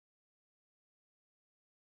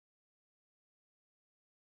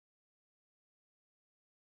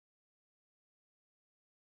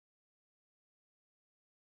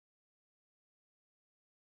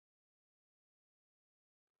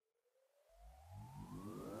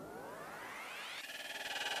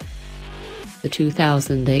The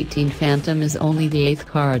 2018 Phantom is only the 8th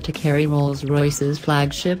car to carry Rolls-Royce's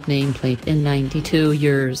flagship nameplate in 92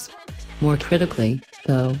 years. More critically,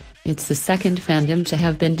 though, it's the second Phantom to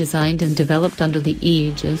have been designed and developed under the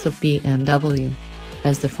aegis of BMW.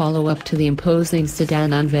 As the follow-up to the imposing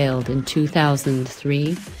sedan unveiled in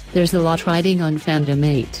 2003, there's a lot riding on Phantom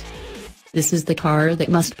 8. This is the car that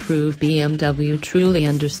must prove BMW truly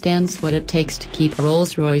understands what it takes to keep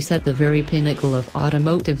Rolls-Royce at the very pinnacle of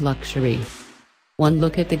automotive luxury. One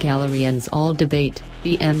look at the gallery ends all debate.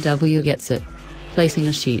 BMW gets it. Placing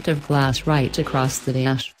a sheet of glass right across the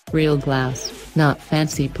dash, real glass, not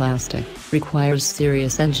fancy plastic, requires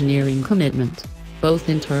serious engineering commitment, both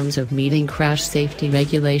in terms of meeting crash safety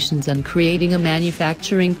regulations and creating a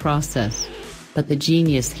manufacturing process. But the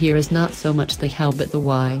genius here is not so much the how but the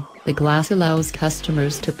why. The glass allows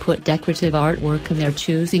customers to put decorative artwork of their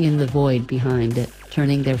choosing in the void behind it,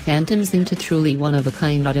 turning their Phantoms into truly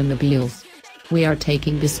one-of-a-kind automobiles. "We are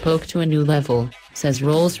taking bespoke to a new level," says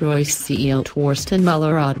Rolls-Royce CEO Torsten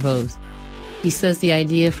Müller-Ötvös. He says the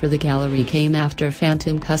idea for the gallery came after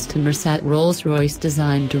Phantom customer sat Rolls-Royce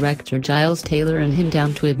design director Giles Taylor and him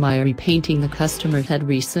down to admire repainting the customer had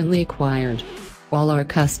recently acquired. "All our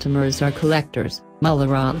customers are collectors,"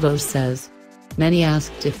 Müller-Ötvös says. Many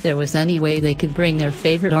asked if there was any way they could bring their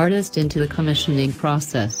favorite artist into the commissioning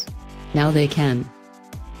process. Now they can.